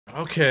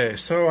Okay,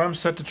 so I'm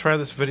set to try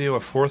this video a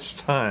fourth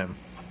time.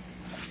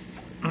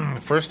 The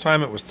first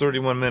time it was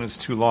 31 minutes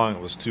too long.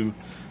 It was too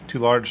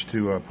large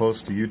to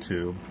post to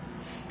YouTube.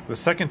 The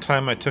second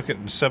time I took it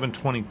in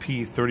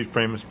 720p, 30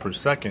 frames per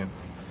second.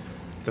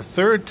 The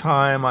third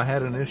time I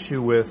had an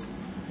issue with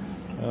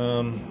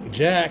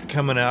Jack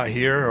coming out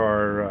here,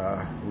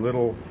 our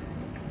little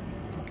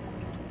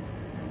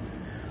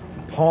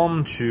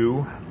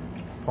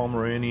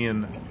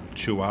Pomeranian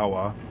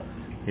Chihuahua.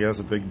 He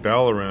has a big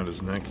bell around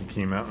his neck. He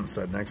came out and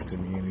sat next to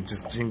me, and he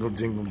just jingle,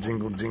 jingle,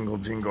 jingle, jingle,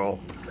 jingle.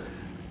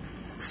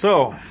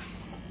 So,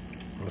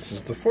 this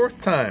is the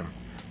fourth time.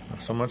 Not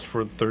so much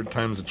for third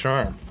time's a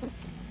charm.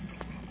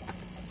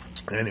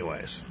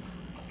 Anyways.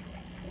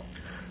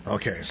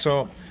 Okay,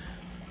 so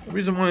the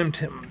reason why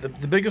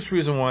the biggest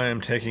reason why I'm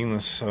taking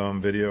this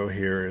video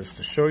here is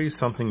to show you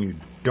something you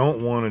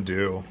don't want to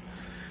do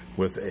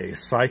with a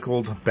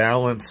cycled,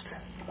 balanced,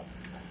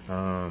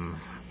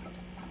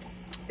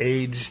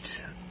 aged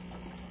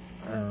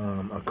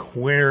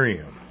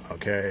aquarium.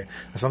 Okay,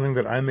 something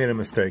that I made a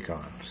mistake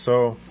on.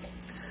 So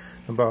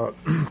about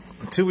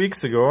 2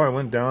 weeks ago, I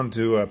went down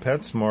to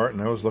PetSmart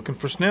and I was looking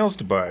for snails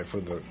to buy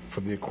for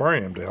the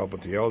aquarium to help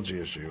with the algae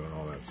issue and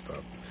all that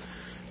stuff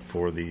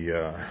for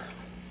the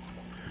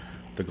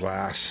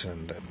glass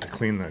and to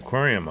clean the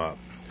aquarium up.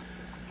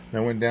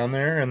 And I went down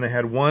there and they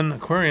had one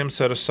aquarium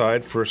set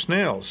aside for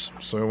snails.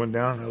 So I went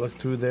down and I looked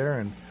through there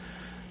and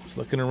was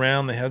looking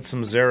around. They had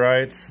some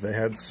Xerites, they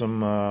had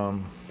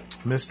some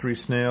mystery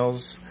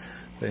snails,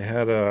 they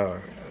had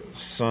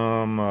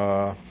some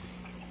what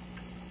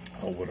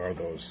are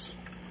those?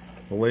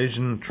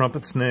 Malaysian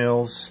trumpet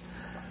snails.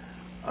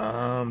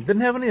 Didn't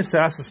have any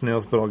assassin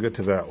snails, but I'll get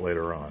to that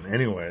later on.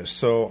 Anyways,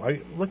 so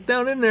I looked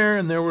down in there,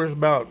 and there were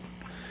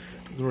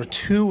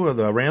two of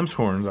the ram's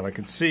horns that I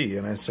could see,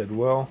 and I said,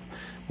 well,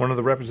 one of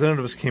the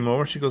representatives came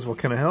over. She goes, well,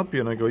 can I help you?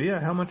 And I go,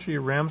 yeah, how much are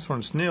your ram's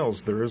horn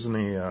snails? There isn't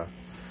a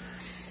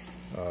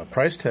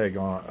price tag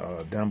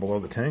on down below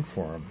the tank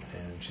for them.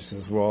 And she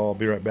says, well, I'll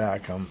be right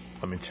back.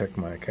 Let me check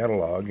my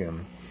catalog.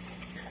 And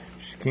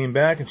she came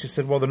back and she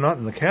said, well, they're not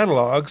in the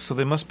catalog, so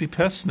they must be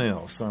pest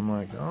snails. So I'm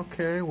like,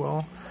 okay,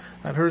 well,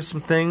 I'd heard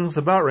some things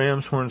about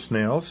ram's horn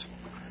snails,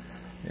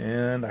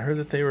 and I heard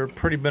that they were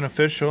pretty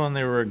beneficial and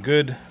they were a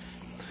good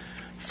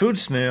food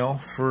snail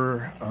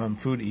for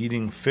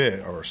food-eating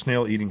fish or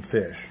snail-eating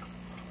fish.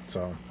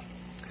 So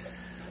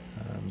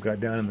got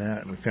down in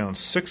that, and we found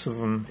 6 of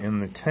them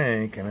in the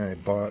tank, and I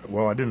bought.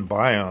 Well, I didn't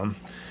buy them.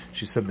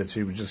 She said that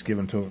she would just give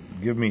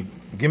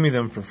me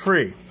them for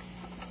free.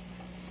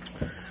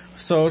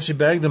 So she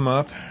bagged them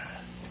up.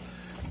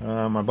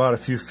 I bought a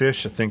few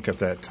fish, I think, at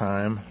that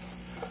time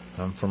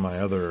for my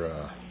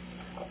other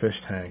fish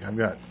tank. I've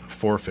got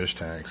 4 fish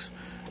tanks,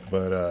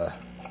 but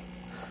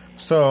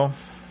so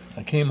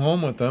I came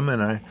home with them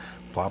and I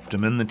plopped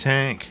them in the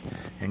tank,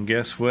 and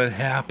guess what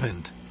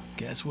happened?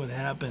 Guess what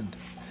happened?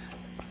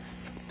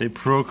 They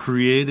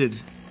procreated.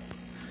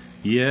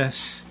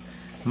 Yes,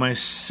 my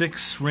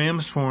 6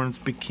 ram's horns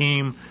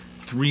became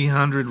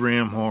 300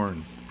 ram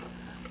horn.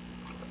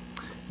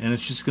 And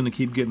it's just going to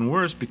keep getting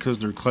worse because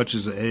there are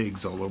clutches of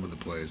eggs all over the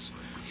place.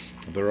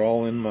 They're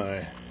all in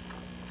my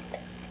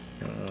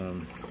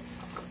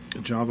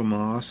Java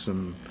moss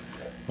and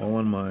all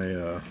in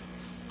my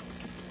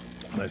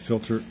my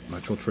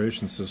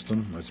filtration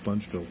system, my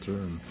sponge filter,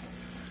 and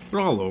they're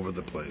all over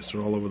the place.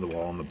 They're all over the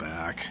wall in the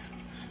back.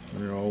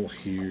 They're all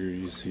here.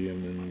 You see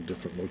them in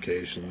different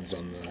locations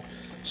on the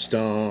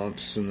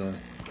stumps and the.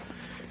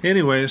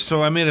 Anyway,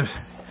 so I made a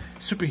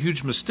super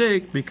huge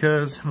mistake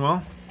because,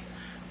 well,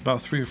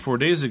 about 3 or 4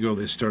 days ago,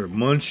 they started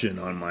munching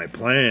on my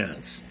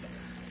plants.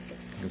 You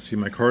can see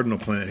my cardinal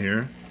plant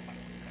here.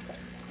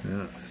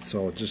 Yeah, it's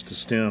all just a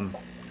stem.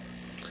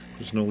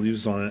 There's no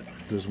leaves on it.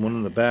 There's one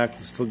in the back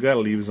that's still got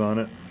leaves on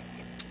it.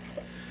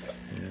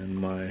 And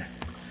my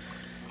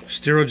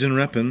Sterogen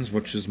repens,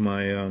 which is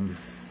my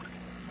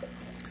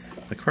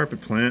my carpet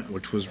plant,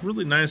 which was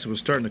really nice. It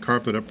was starting to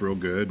carpet up real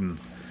good and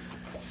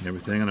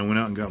everything. And I went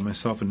out and got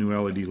myself a new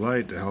LED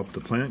light to help the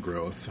plant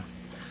growth.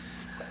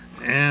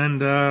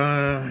 And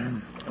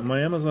my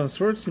Amazon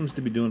sword seems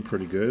to be doing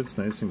pretty good. It's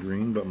nice and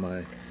green, but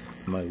my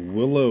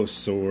willow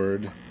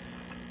sword,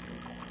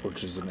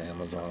 which is an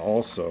Amazon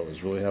also,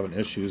 is really having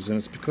issues, and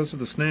it's because of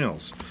the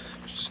snails.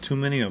 There's just too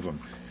many of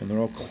them, and they're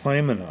all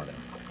climbing on it,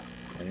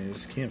 and you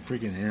just can't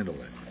freaking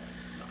handle it.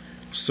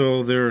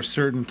 So there are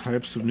certain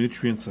types of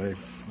nutrients I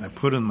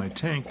put in my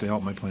tank to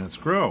help my plants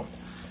grow,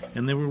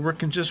 and they were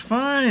working just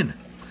fine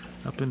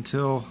up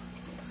until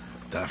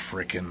the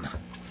frickin'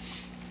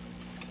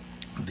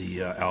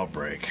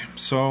 outbreak.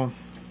 So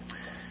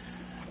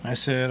I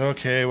said,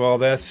 okay, well,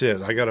 that's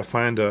it. I gotta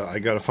find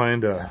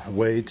a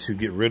way to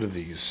get rid of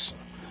these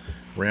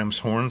ram's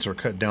horns or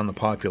cut down the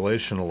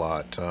population a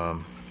lot.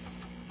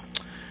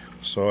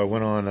 So I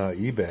went on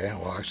eBay.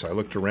 Well, actually, I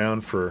looked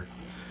around for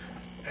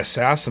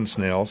assassin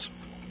snails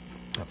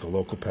at the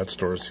local pet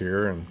stores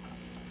here, and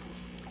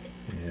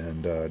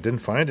didn't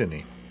find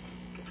any.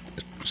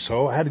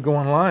 So I had to go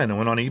online. I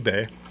went on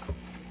eBay,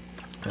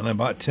 and I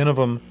bought 10 of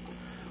them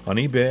on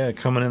eBay,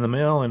 coming in the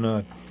mail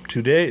in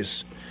 2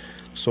 days.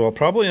 So I'll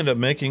probably end up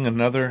making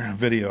another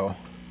video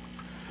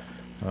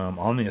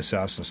on the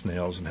assassin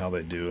snails and how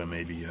they do, and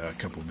maybe a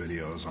couple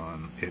videos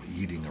on it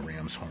eating a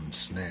ram's horn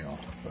snail.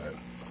 But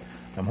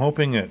I'm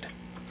hoping it,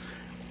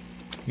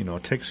 you know,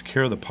 takes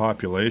care of the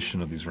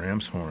population of these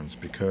ram's horns,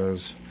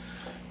 because,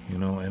 you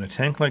know, in a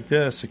tank like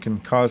this, it can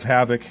cause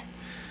havoc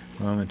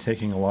and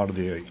taking a lot of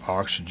the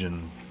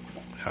oxygen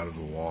out of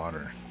the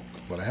water.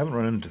 But I haven't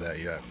run into that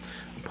yet.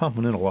 I'm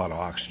pumping in a lot of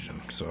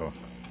oxygen, so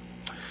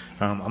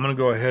I'm going to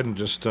go ahead and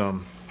just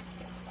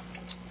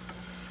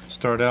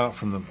start out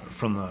from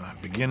the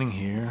beginning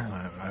here.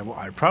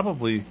 I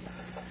probably,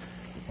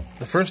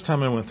 the first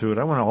time I went through it,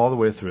 I went all the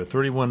way through a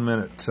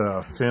 31-minute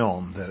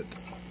film that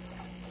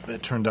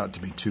it turned out to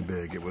be too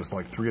big. It was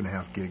like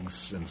 3.5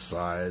 gigs in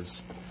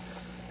size,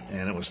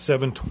 and it was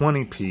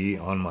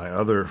 720p on my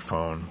other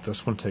phone.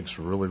 This one takes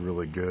really,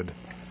 really good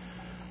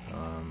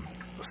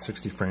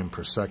 60 frame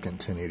per second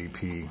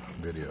 1080p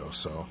video.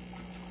 So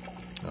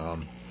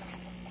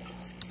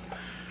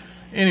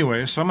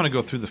anyway, so I'm going to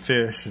go through the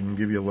fish and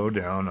give you a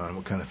lowdown on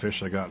what kind of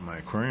fish I got in my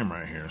aquarium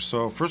right here.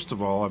 So first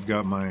of all, I've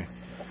got my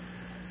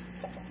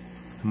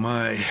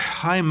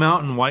high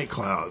mountain white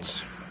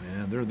clouds,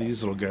 and they're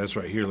these little guys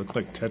right here. Look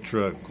like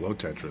tetra glow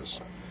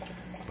tetras,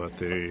 but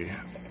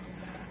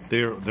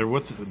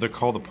they're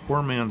called the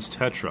poor man's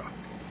tetra.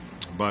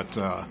 But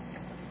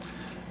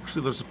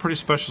actually, there's a pretty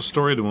special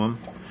story to them.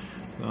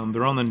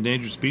 They're on the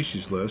endangered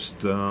species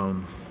list.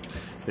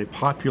 They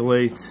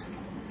populate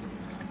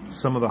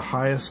some of the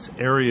highest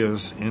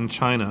areas in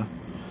China,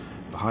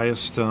 the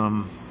highest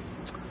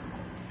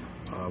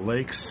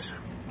lakes,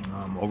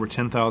 over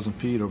 10,000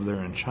 feet over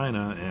there in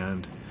China,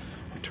 and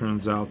it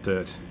turns out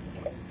that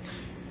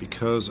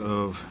because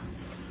of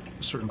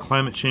certain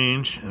climate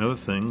change and other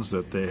things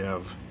that they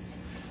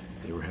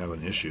were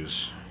having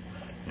issues,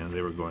 and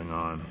they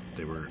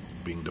were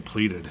being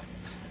depleted.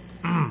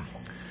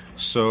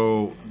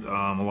 So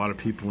a lot of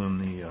people in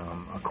the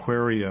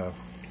aquaria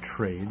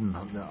trade and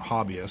the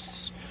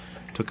hobbyists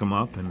took them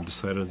up and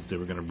decided that they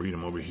were going to breed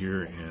them over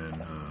here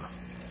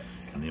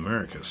in the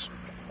Americas.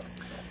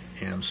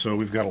 And so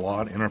we've got a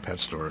lot in our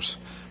pet stores,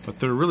 but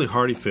they're really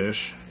hardy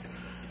fish.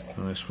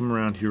 They swim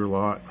around here a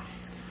lot.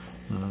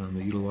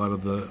 They eat a lot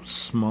of the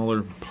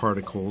smaller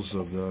particles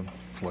of the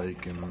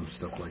flake and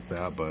stuff like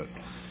that. But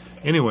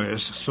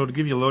anyways, so to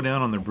give you a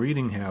lowdown on their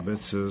breeding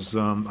habits is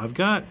I've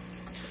got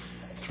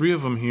 3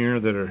 of them here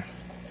that are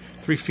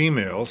 3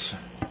 females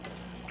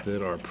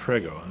that are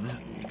prego, and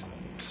you can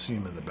see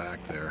them in the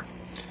back there,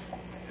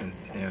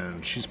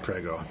 and she's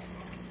prego.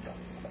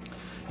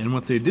 And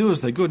what they do is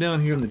they go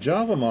down here in the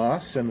Java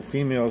moss, and the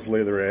females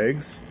lay their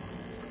eggs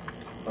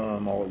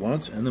all at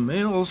once, and the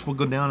males will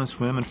go down and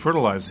swim and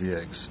fertilize the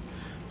eggs.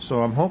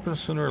 So I'm hoping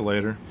sooner or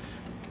later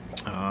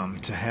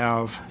to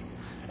have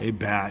a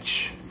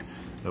batch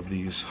of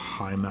these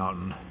high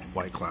mountain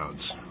white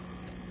clouds,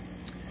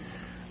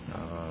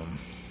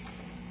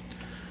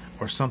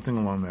 or something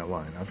along that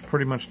line. I've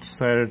pretty much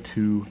decided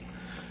to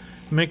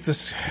make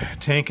this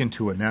tank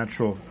into a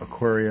natural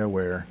aquaria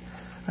where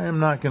I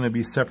am not going to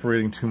be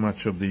separating too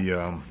much of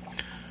the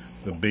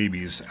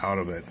babies out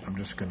of it. I'm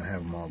just going to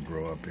have them all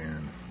grow up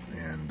and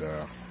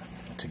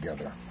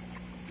together.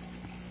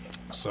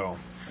 So,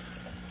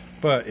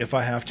 but if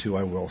I have to,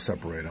 I will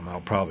separate them. I'll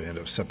probably end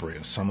up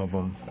separating some of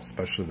them,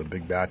 especially the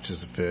big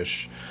batches of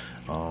fish.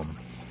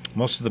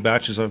 Most of the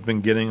batches I've been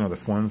getting are the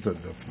ones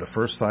that the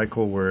first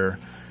cycle where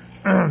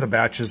the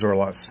batches are a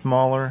lot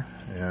smaller,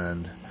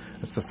 and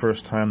it's the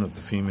first time that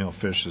the female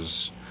fish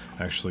is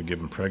actually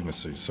given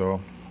pregnancy.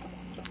 So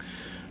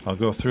I'll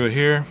go through it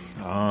here.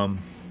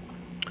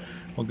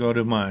 We'll go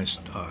to my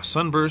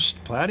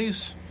sunburst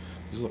platies,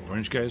 these little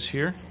orange guys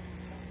here.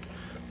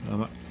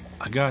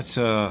 I got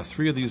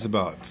 3 of these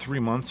about 3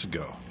 months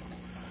ago,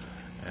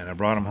 and I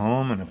brought them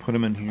home and I put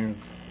them in here.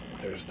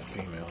 There's the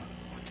female.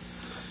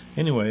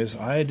 Anyways,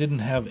 I didn't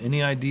have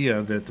any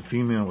idea that the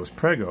female was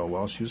prego.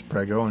 Well, she was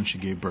prego, and she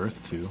gave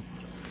birth to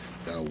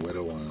the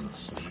widow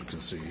ones, as you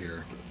can see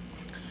here.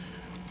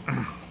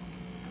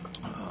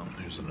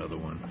 Here's another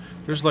one.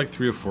 There's like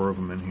 3 or 4 of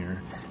them in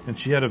here, and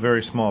she had a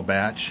very small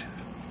batch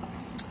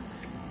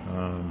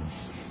of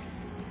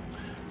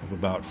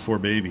about 4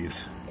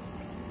 babies,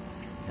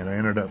 and I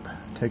ended up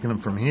taking them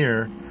from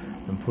here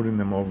and putting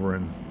them over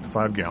in the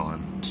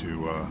 5-gallon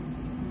to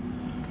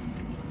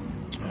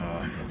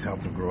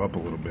help them grow up a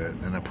little bit.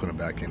 And I put them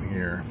back in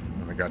here,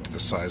 and I got to the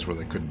size where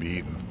they could be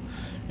eaten.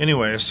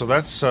 Anyway, so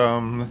that's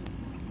the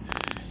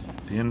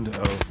end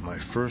of my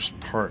first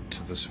part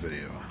to this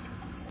video.